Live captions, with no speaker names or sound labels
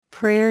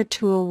prayer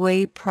to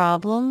away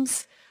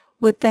problems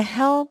with the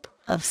help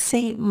of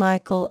Saint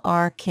Michael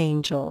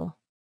Archangel.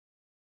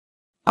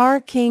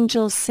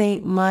 Archangel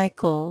Saint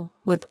Michael,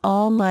 with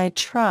all my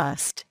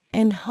trust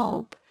and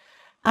hope,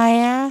 I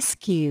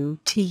ask you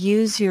to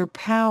use your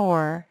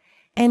power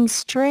and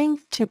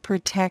strength to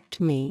protect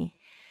me.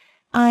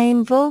 I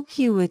invoke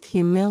you with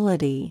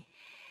humility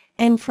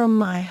and from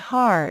my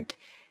heart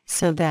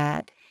so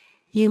that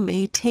you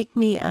may take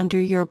me under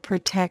your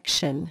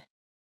protection.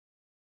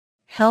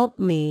 Help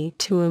me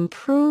to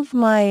improve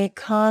my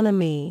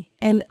economy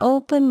and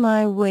open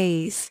my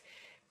ways,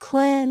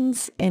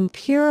 cleanse and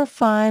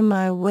purify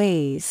my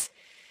ways,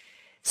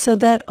 so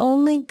that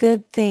only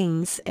good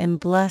things and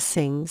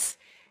blessings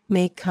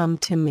may come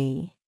to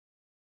me.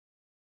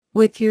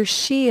 With your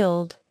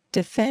shield,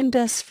 defend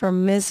us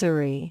from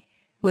misery.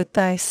 With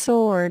thy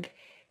sword,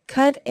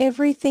 cut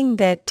everything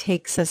that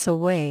takes us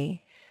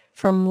away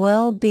from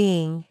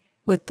well-being.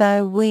 With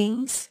thy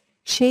wings,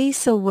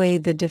 chase away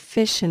the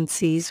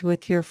deficiencies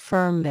with your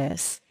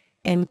firmness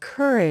and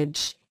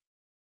courage.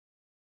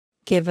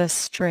 Give us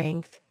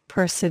strength,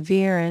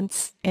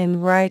 perseverance,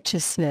 and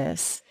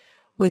righteousness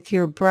with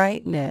your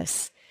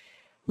brightness.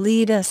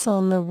 Lead us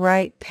on the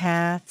right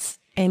paths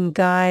and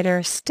guide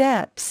our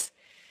steps,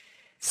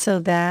 so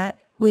that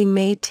we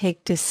may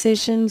take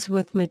decisions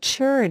with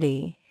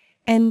maturity,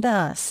 and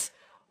thus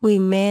we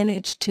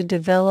manage to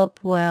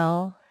develop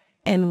well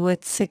and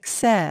with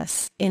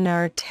success in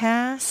our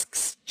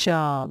tasks,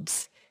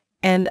 jobs,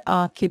 and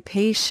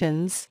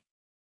occupations.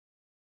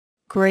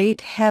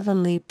 Great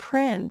Heavenly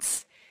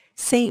Prince,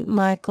 Saint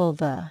Michael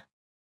the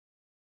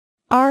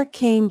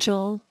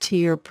Archangel, to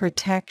your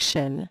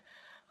protection,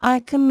 I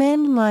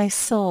commend my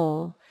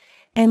soul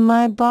and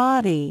my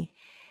body,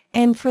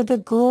 and for the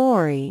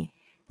glory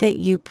that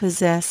you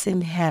possess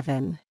in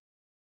heaven.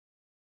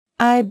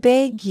 I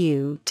beg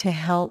you to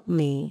help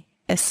me,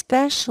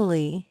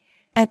 especially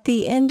at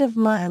the end of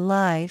my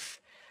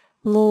life,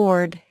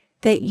 Lord,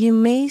 that you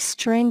may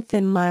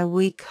strengthen my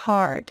weak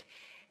heart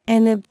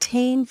and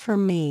obtain for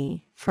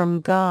me from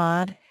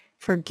God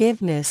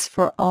forgiveness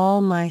for all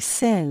my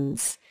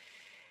sins,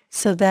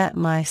 so that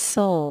my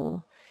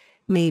soul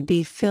may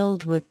be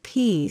filled with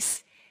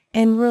peace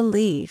and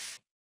relief.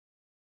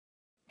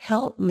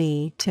 Help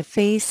me to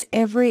face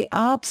every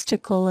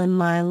obstacle in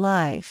my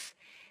life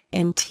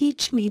and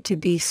teach me to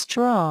be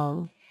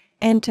strong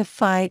and to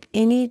fight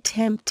any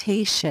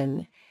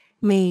temptation.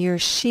 May your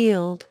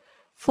shield,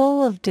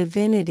 full of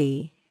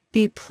divinity,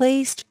 be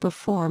placed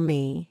before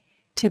me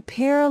to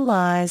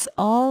paralyze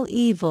all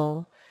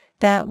evil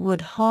that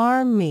would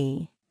harm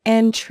me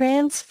and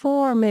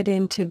transform it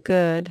into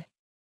good.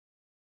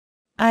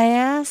 I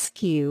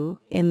ask you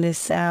in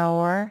this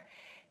hour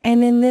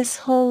and in this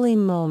holy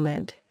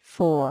moment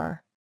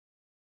for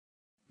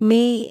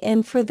me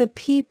and for the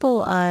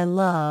people I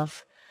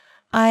love.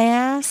 I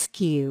ask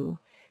you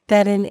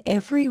that in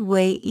every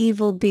way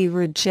evil be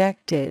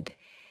rejected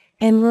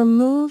and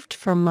removed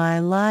from my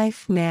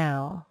life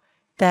now,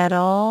 that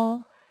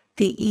all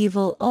the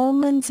evil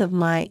omens of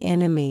my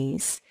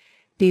enemies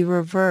be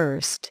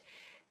reversed,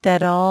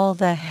 that all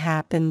that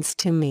happens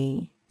to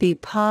me be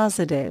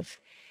positive,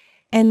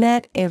 and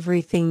that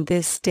everything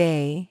this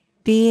day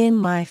be in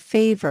my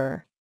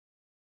favor.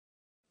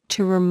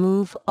 To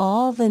remove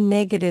all the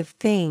negative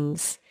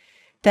things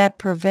that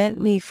prevent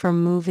me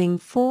from moving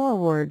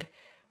forward,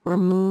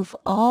 remove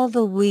all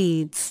the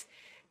weeds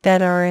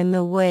that are in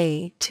the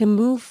way to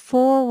move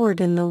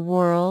forward in the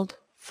world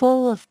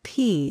full of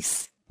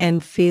peace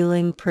and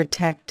feeling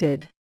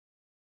protected.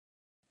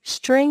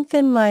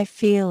 Strengthen my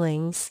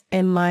feelings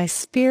and my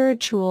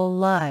spiritual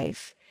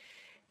life.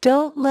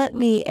 Don't let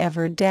me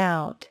ever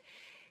doubt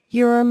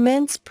your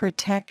immense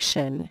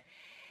protection,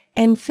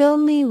 and fill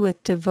me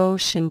with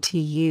devotion to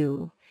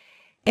you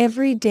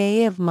every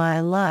day of my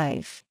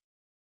life.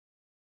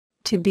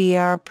 To be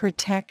our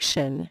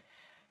protection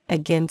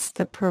against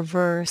the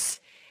perverse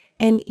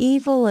and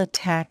evil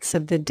attacks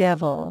of the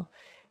devil,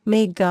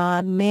 may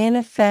God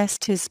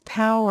manifest his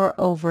power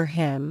over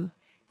him.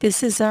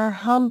 This is our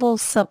humble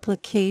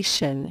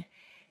supplication.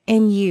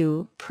 And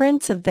you,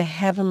 Prince of the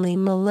heavenly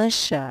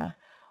militia,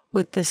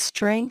 with the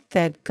strength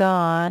that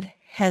God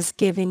has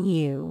given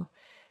you,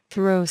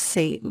 throw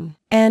Satan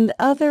and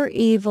other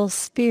evil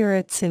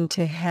spirits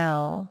into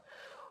hell,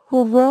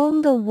 who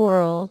roam the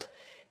world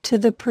to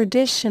the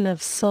perdition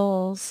of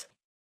souls.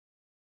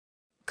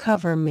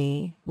 Cover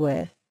me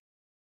with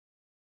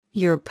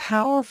your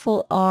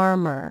powerful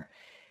armor,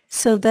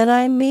 so that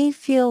I may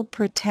feel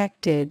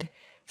protected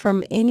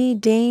from any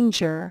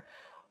danger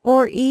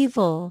or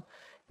evil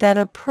that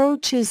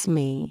approaches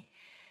me.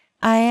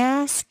 I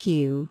ask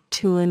you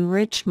to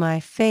enrich my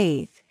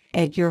faith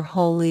at your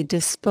holy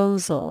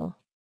disposal.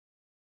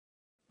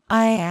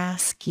 I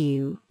ask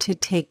you to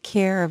take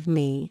care of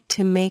me,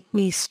 to make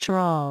me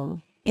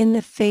strong in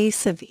the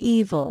face of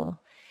evil,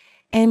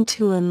 and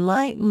to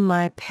enlighten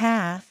my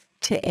path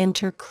to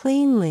enter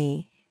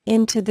cleanly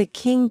into the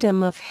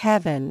kingdom of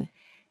heaven,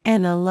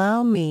 and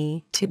allow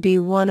me to be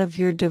one of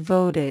your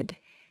devoted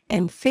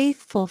and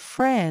faithful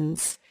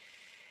friends,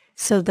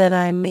 so that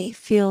I may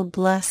feel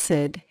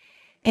blessed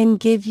and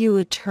give you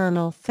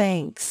eternal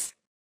thanks.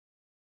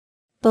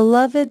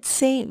 Beloved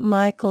Saint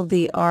Michael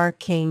the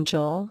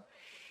Archangel,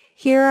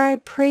 here I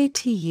pray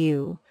to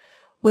you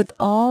with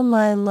all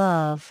my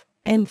love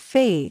and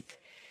faith.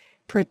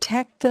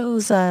 Protect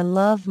those I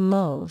love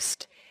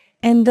most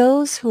and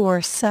those who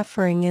are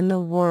suffering in the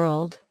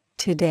world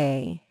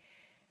today.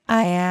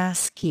 I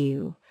ask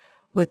you,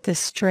 with the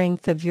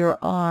strength of your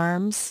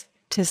arms,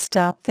 to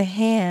stop the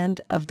hand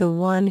of the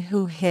one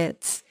who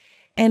hits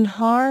and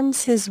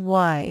harms his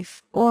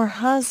wife or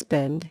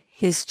husband,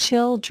 his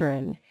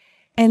children,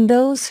 and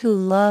those who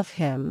love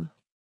him.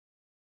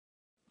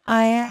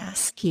 I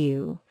ask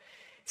you,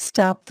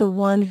 stop the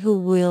one who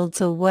wields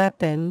a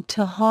weapon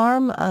to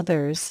harm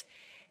others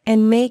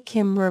and make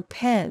him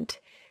repent,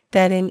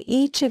 that in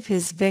each of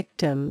his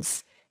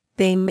victims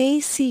they may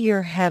see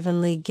your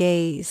heavenly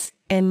gaze,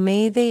 and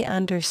may they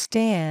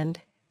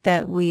understand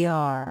that we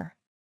are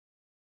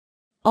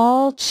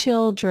all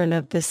children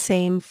of the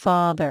same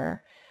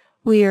Father.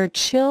 We are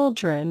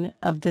children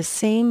of the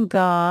same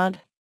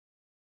God.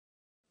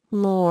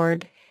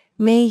 Lord,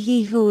 may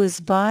he who is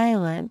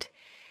violent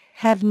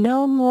have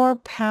no more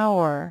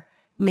power.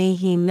 May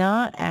he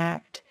not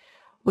act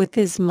with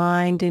his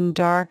mind in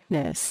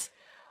darkness.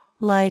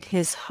 Light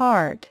his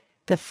heart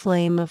the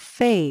flame of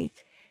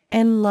faith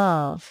and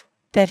love,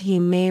 that he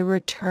may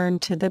return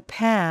to the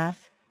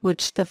path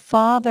which the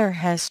Father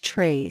has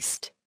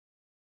traced.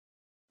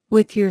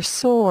 With your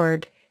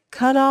sword,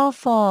 cut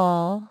off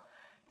all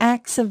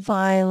acts of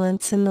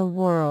violence in the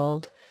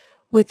world.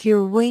 With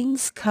your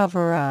wings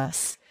cover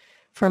us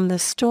from the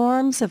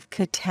storms of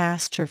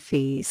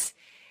catastrophes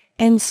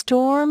and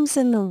storms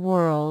in the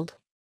world.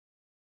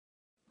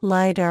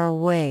 Light our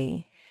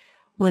way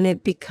when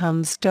it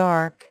becomes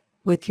dark.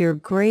 With your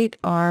great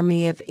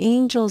army of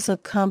angels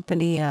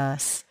accompany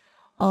us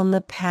on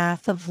the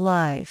path of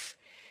life.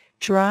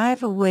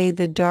 Drive away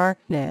the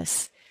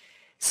darkness,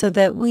 so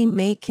that we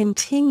may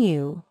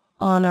continue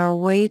on our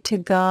way to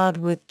God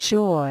with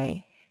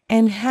joy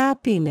and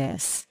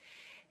happiness,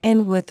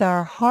 and with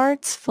our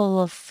hearts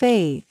full of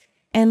faith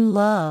and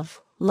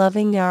love,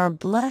 loving our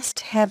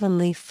blessed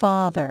Heavenly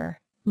Father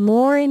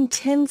more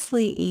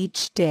intensely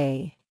each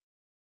day.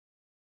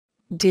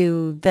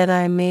 Do that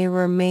I may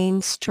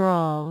remain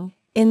strong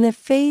in the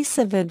face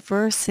of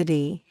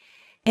adversity,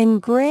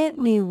 and grant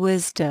me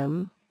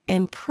wisdom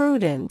and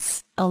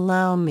prudence.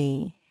 Allow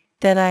me,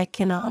 that I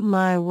can on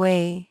my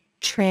way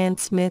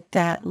transmit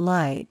that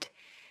light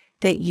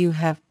that you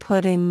have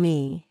put in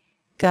me.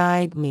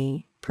 Guide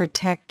me,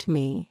 protect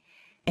me,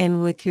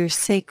 and with your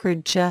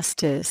sacred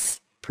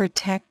justice,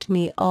 protect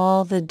me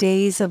all the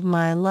days of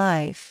my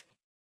life.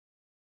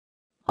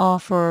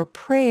 Offer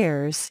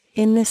prayers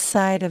in the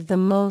sight of the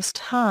Most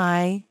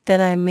High, that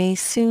I may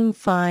soon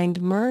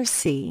find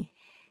mercy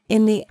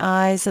in the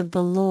eyes of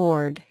the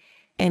Lord,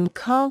 and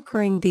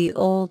conquering the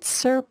old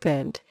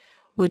serpent,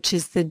 which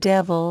is the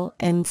devil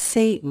and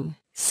Satan,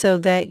 so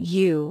that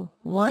you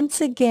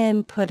once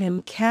again put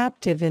him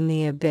captive in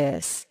the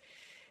abyss,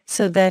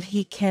 so that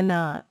he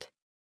cannot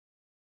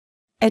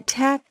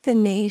attack the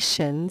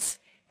nations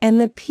and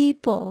the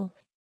people.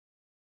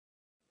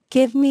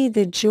 Give me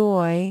the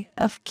joy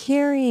of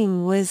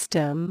carrying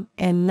wisdom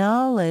and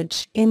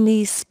knowledge in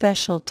these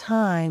special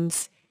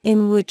times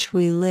in which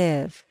we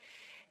live.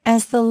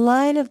 As the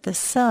light of the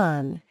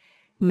sun,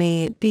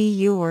 may it be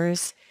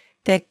yours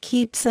that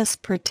keeps us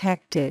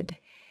protected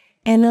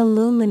and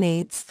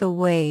illuminates the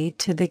way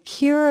to the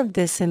cure of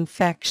this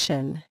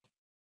infection.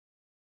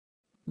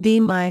 Be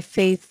my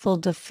faithful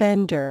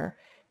defender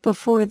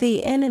before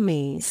the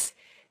enemies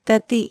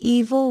that the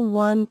evil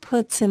one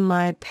puts in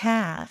my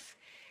path.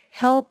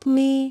 Help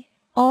me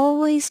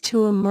always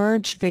to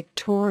emerge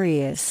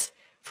victorious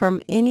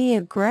from any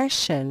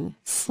aggression,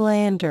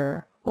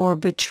 slander, or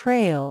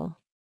betrayal.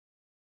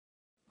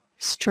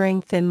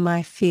 Strengthen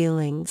my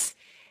feelings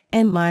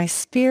and my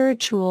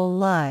spiritual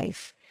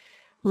life.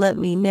 Let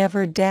me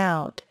never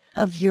doubt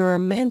of your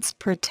immense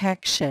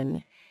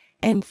protection,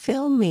 and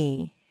fill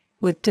me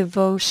with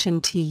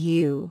devotion to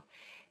you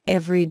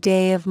every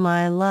day of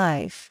my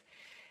life.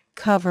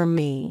 Cover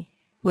me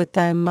with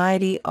thy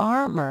mighty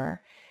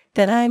armor,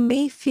 that I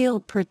may feel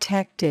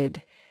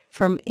protected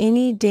from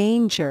any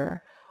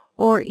danger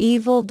or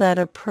evil that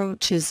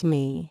approaches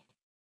me.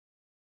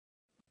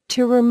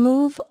 To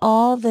remove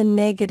all the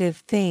negative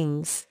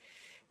things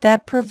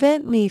that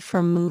prevent me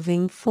from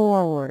moving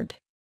forward.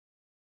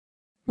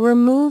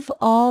 Remove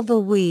all the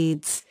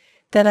weeds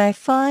that I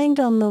find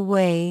on the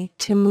way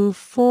to move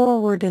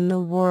forward in the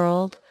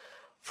world,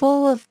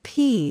 full of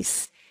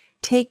peace.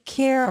 Take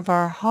care of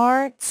our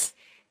hearts,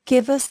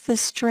 give us the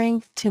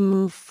strength to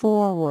move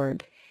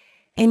forward,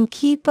 and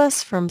keep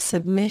us from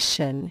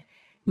submission.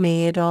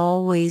 May it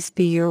always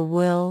be your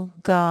will,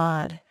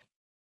 God.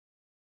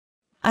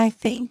 I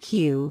thank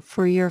you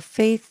for your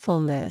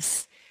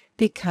faithfulness,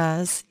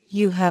 because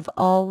you have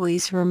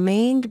always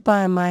remained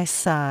by my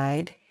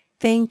side.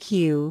 Thank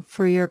you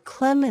for your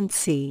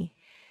clemency,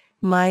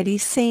 mighty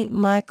Saint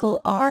Michael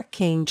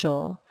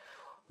Archangel.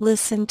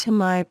 Listen to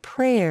my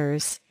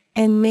prayers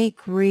and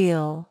make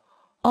real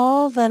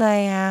all that I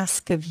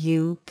ask of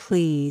you,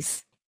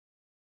 please.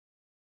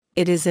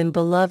 It is in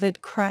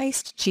beloved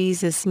Christ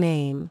Jesus'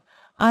 name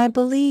I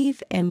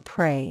believe and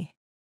pray.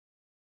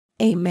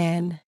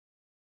 Amen.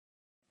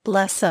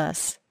 Bless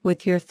us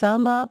with your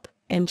thumb up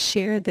and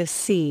share this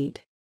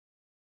seed.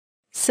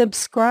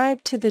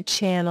 Subscribe to the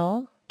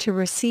channel to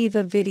receive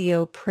a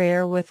video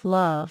prayer with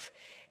love,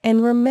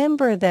 and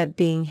remember that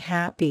being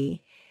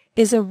happy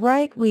is a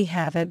right we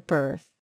have at birth.